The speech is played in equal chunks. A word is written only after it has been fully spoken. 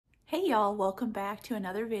Hey y'all, welcome back to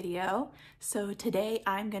another video. So today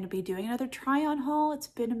I'm going to be doing another try on haul. It's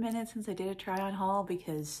been a minute since I did a try on haul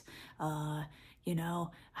because, I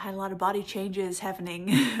had a lot of body changes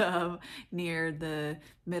happening near the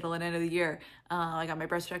middle and end of the year. I got my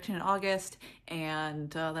breast reduction in August and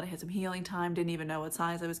then I had some healing time, didn't even know what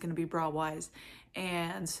size I was going to be bra-wise.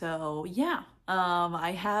 And so, yeah,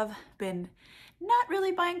 I have been not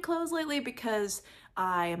really buying clothes lately because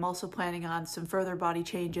I am also planning on some further body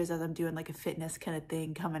changes as I'm doing like a fitness kind of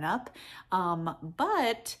thing coming up.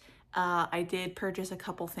 But I did purchase a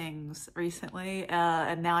couple things recently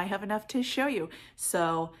and now I have enough to show you.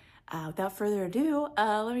 So without further ado,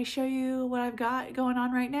 let me show you what I've got going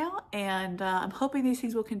on right now. And I'm hoping these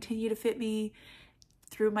things will continue to fit me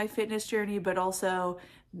through my fitness journey, but also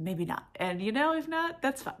maybe not. And if not,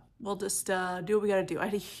 that's fine. We'll just do what we gotta do. I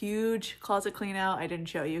had a huge closet clean out. I didn't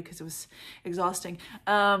show you because it was exhausting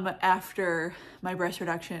after my breast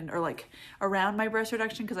reduction, or like around my breast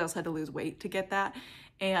reduction, because I also had to lose weight to get that.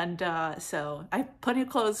 And so I have plenty of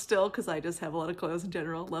clothes still because I just have a lot of clothes in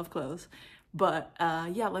general, love clothes. But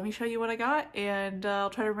yeah, let me show you what I got and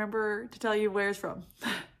I'll try to remember to tell you where it's from.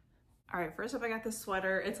 All right, first up I got this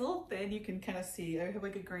sweater. It's a little thin, you can kind of see. I have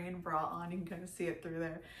like a green bra on, you can kind of see it through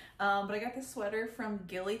there. But I got this sweater from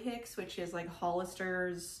Gilly Hicks, which is like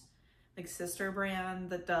Hollister's like sister brand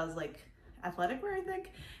that does like athletic wear, I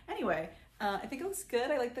think. Anyway, I think it looks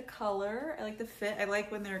good. I like the color, I like the fit. I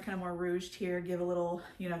like when they're kind of more ruched here, give a little,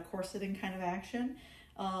 corseting kind of action.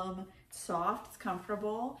 It's soft, it's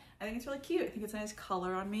comfortable. I think it's really cute. I think it's a nice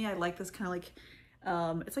color on me. I like this kind of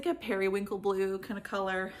like, it's like a periwinkle blue kind of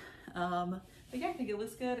color. But yeah, I think it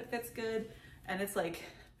looks good, it fits good, and it's like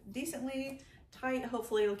decently tight.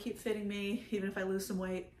 Hopefully it'll keep fitting me even if I lose some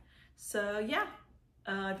weight. So yeah,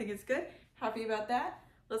 I think it's good. Happy about that.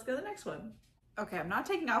 Let's go to the next one. Okay, I'm not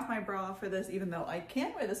taking off my bra for this, even though I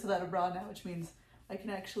can wear this without a bra now, which means I can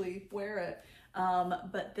actually wear it.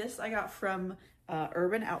 But this I got from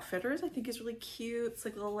Urban Outfitters. I think is really cute. It's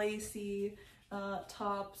like a little lacy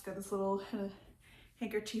top. It's got this little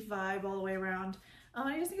handkerchief vibe all the way around.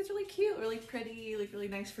 I just think it's really cute, really pretty, like really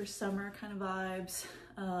nice for summer kind of vibes.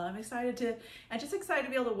 I'm just excited to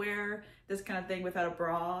be able to wear this kind of thing without a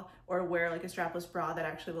bra, or wear like a strapless bra that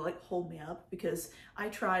actually will like hold me up, because I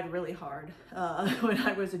tried really hard when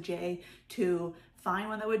I was a J to find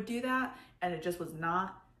one that would do that, and it just was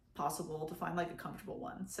not possible to find like a comfortable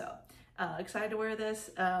one. So excited to wear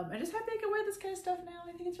this. I'm just happy I can wear this kind of stuff now.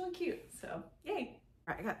 I think it's really cute, so yay.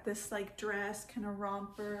 All right, I got this like dress kind of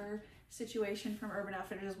romper situation from Urban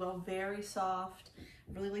Outfitters as well. Very soft.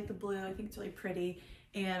 I really like the blue. I think it's really pretty.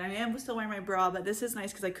 And I am still wearing my bra, but this is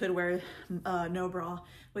nice because I could wear no bra.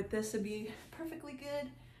 With this, it'd be perfectly good.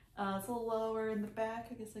 It's a little lower in the back.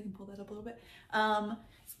 I guess I can pull that up a little bit.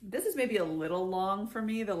 This is maybe a little long for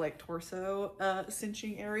me, the like torso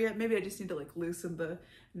cinching area. Maybe I just need to like loosen the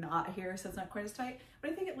knot here so it's not quite as tight. But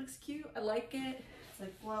I think it looks cute. I like it. It's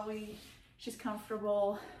like flowy. She's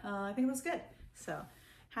comfortable. I think it looks good. So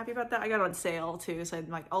happy about that. I got it on sale too, so I'm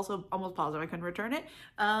like also almost positive I couldn't return it.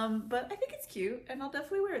 But I think it's cute and I'll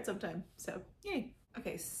definitely wear it sometime. So yay.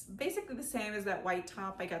 Okay, so basically the same as that white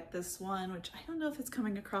top. I got this one, which I don't know if it's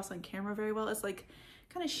coming across on camera very well. It's like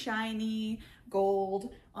kind of shiny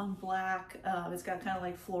gold on black. It's got kind of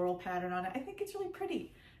like floral pattern on it. I think it's really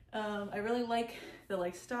pretty. I really like the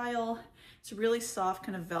like style. It's really soft,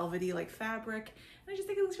 kind of velvety like fabric. And I just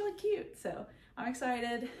think it looks really cute. So I'm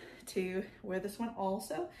excited to wear this one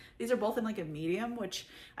also. These are both in like a medium, which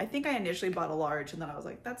I think I initially bought a large and then I was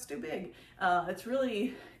like, that's too big. It's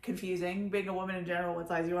really confusing being a woman in general, what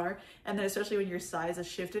size you are. And then especially when your size has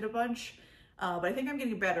shifted a bunch. But I think I'm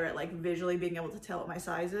getting better at like visually being able to tell what my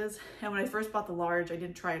size is. And when I first bought the large, I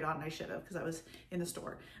didn't try it on, and I should have because I was in the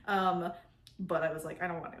store. But I was like, I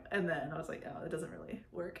don't want to. And then I was like, oh, it doesn't really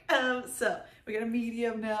work. So we got a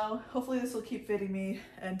medium now. Hopefully this will keep fitting me.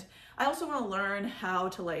 And I also want to learn how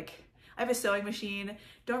to like, I have a sewing machine,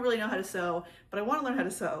 don't really know how to sew, but I want to learn how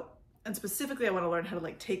to sew. And specifically, I want to learn how to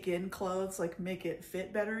like take in clothes, like make it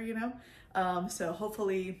fit better, So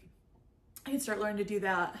hopefully I can start learning to do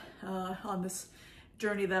that on this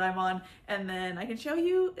journey that I'm on. And then I can show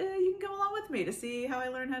you, you can come along with me to see how I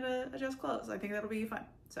learn how to adjust clothes. I think that'll be fun.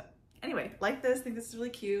 So anyway, like this, think this is really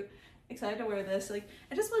cute. Excited to wear this, like,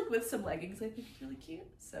 and just like with some leggings, I think it's really cute.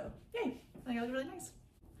 So yay, I think it looks really nice.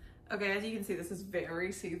 Okay, as you can see, this is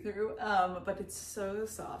very see-through, but it's so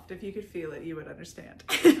soft. If you could feel it, you would understand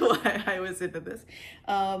why I was into this.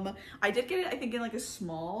 I did get it, I think, in like a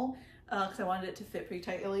small, because I wanted it to fit pretty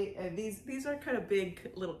tightly. And these are kind of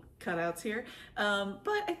big little cutouts here.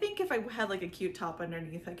 But I think if I had like a cute top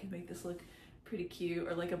underneath, I could make this look pretty cute,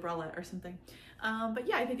 or like a bralette or something. But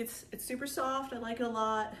yeah, I think it's super soft. I like it a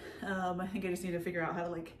lot. I think I just need to figure out how to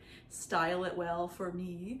like style it well for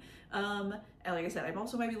me. And like I said, I'm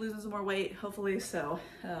also might be losing some more weight, hopefully, so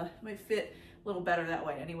it might fit a little better that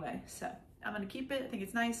way anyway. So I'm gonna keep it. I think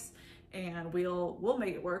it's nice, and we'll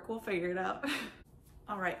make it work. We'll figure it out.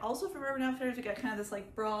 All right, also from Urban Outfitters, we got kind of this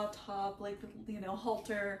like bra top, like, you know,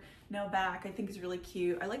 halter, no back. I think is really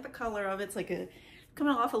cute. I like the color of it. It's like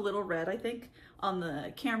coming off a little red, I think, on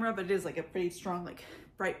the camera, but it is like a pretty strong, like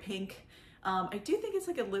bright pink. I do think it's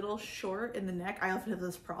like a little short in the neck. I often have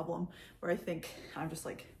this problem where I think I'm just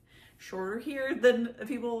like shorter here than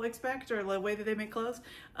people expect, or the way that they make clothes.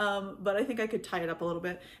 But I think I could tie it up a little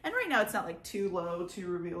bit. And right now it's not like too low, too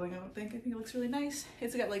revealing, I don't think. I think it looks really nice.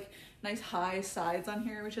 It's got like nice high sides on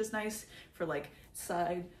here, which is nice for like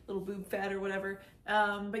side little boob fat or whatever.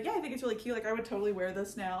 But yeah, I think it's really cute. Like I would totally wear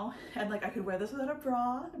this now, and like I could wear this without a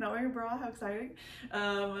bra. I'm not wearing a bra, how exciting.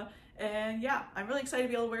 And yeah, I'm really excited to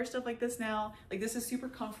be able to wear stuff like this now. Like this is super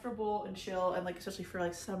comfortable and chill, and like especially for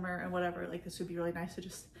like summer and whatever, like this would be really nice to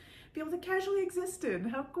just be able to casually exist in.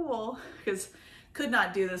 How cool. Because could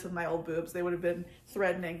not do this with my old boobs. They would have been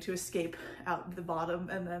threatening to escape out the bottom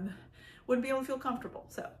and then wouldn't be able to feel comfortable.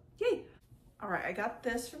 So yay. All right, I got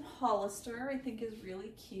this from Hollister. I think is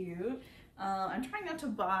really cute. I'm trying not to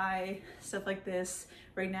buy stuff like this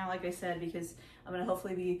right now, like I said, because I'm gonna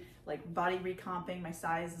hopefully be like body recomping. My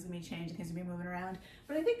size is gonna be changing, things gonna be moving around.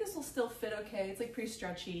 But I think this will still fit okay. It's like pretty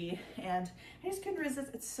stretchy, and I just couldn't resist.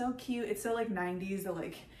 It's so cute. It's so like 90s, the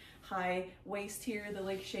like high waist here, the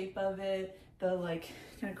like shape of it, the like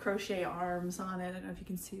kind of crochet arms on it. I don't know if you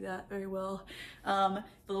can see that very well. The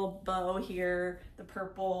little bow here, the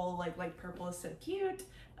purple, like light purple is so cute.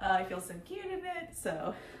 I feel so cute in it.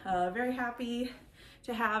 So very happy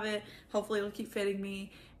to have it. Hopefully it'll keep fitting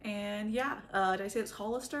me. And yeah, did I say it's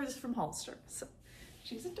Hollister? This is from Hollister. So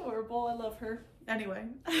she's adorable. I love her. Anyway,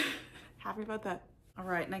 happy about that. All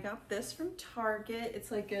right, and I got this from Target.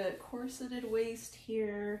 It's like a corseted waist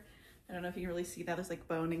here. I don't know if you can really see that. There's like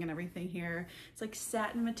boning and everything here. It's like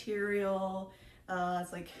satin material.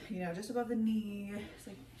 It's like, you know, just above the knee. It's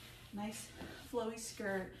like nice flowy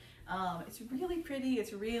skirt. It's really pretty.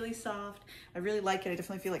 It's really soft. I really like it. I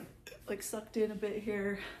definitely feel like sucked in a bit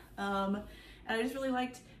here. And I just really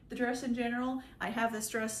liked the dress in general. I have this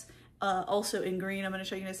dress also in green. I'm going to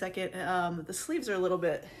show you in a second. The sleeves are a little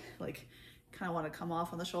bit like kind of want to come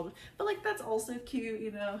off on the shoulder, but like that's also cute,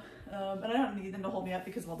 you know. And I don't need them to hold me up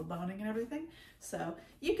because of all the boning and everything. So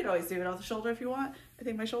you could always do it off the shoulder if you want. I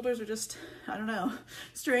think my shoulders are just, I don't know,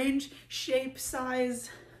 strange shape, size,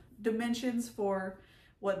 dimensions for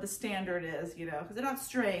what the standard is, you know, because they're not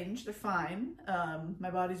strange, they're fine.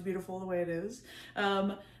 My body's beautiful the way it is.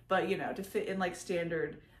 But you know, to fit in like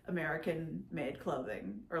standard American made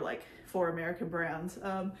clothing or like for American brands,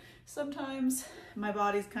 sometimes my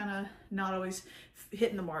body's kind of not always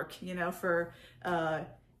hitting the mark, you know, for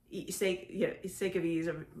sake of ease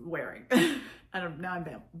of wearing. I don't know, now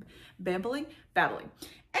I'm babbling.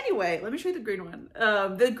 Anyway, let me show you the green one.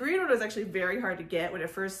 The green one was actually very hard to get when it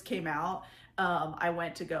first came out. I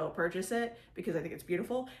went to go purchase it because I think it's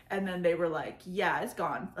beautiful, and then they were like, yeah, it's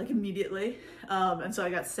gone, like immediately. And so I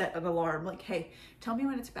got set an alarm like, hey, tell me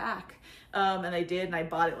when it's back. And I did, and I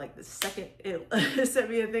bought it like the second it sent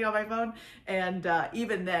me a thing on my phone. And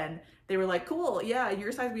even then they were like, cool, yeah, in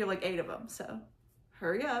your size we have like 8 of them, so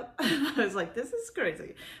hurry up. I was like, this is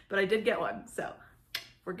crazy, but I did get one, so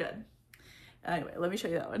we're good. Anyway, let me show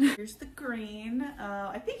you that one. Here's the green.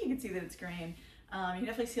 I think you can see that it's green. You can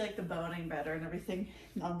definitely see like the boning better and everything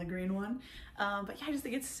on the green one. But yeah, I just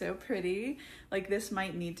think it's so pretty. Like this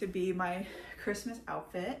might need to be my Christmas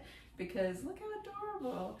outfit because look how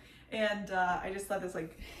adorable. And I just thought this,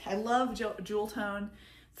 like, I love jewel tone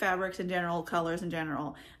fabrics in general, colors in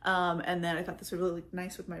general. And then I thought this would really look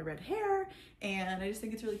nice with my red hair. And I just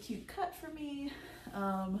think it's a really cute cut for me.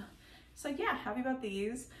 So yeah, happy about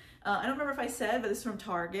these. I don't remember if I said, but this is from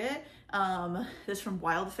Target. This is from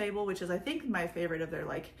Wild Fable, which is I think my favorite of their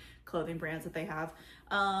like clothing brands that they have.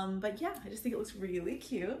 But yeah, I just think it looks really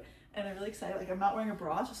cute, and I'm really excited. Like I'm not wearing a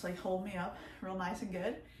bra, it's just like hold me up real nice and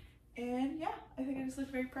good. And yeah, I think I just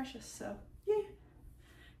look very precious. So yay,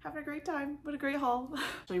 having a great time. What a great haul.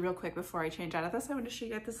 Actually, real quick before I change out of this, I want to show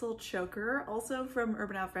you guys this little choker, also from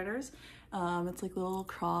Urban Outfitters. It's like a little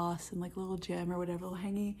cross and like a little gem or whatever, little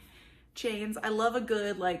hangy chains. I love a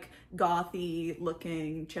good like gothy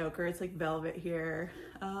looking choker. It's like velvet here.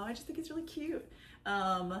 I just think it's really cute.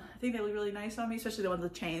 I think they look really nice on me, especially the ones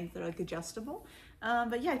with chains that are like adjustable.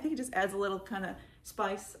 But yeah, I think it just adds a little kind of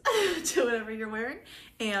spice to whatever you're wearing.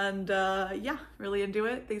 And yeah, really into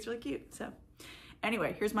it. I think it's really cute. So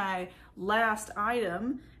Anyway, here's my last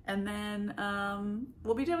item, and then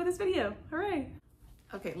we'll be done with this video. Hooray!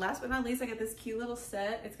 Okay, last but not least, I got this cute little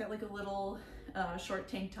set. It's got like a little short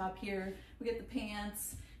tank top here. We get the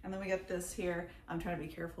pants, and then we got this here. I'm trying to be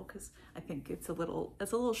careful because I think it's a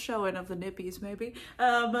little showing of the nippies maybe.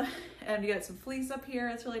 And you got some fleece up here.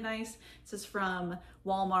 It's really nice. This is from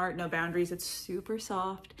Walmart, No Boundaries. It's super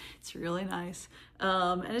soft. It's really nice.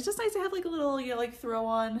 And it's just nice to have like a little, you know, like throw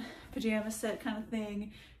on pajama set kind of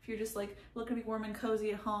thing. If you're just like looking to be warm and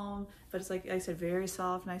cozy at home, but it's like I said, very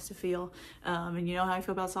soft, nice to feel. And you know how I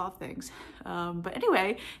feel about soft things. But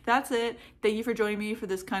anyway, that's it. Thank you for joining me for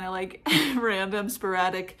this kind of like random,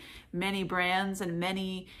 sporadic, many brands and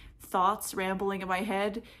many thoughts rambling in my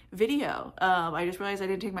head video. I just realized I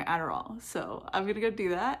didn't take my Adderall, so I'm gonna go do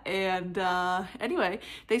that. And anyway,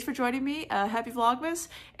 thanks for joining me. Happy Vlogmas,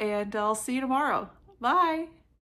 and I'll see you tomorrow. Bye.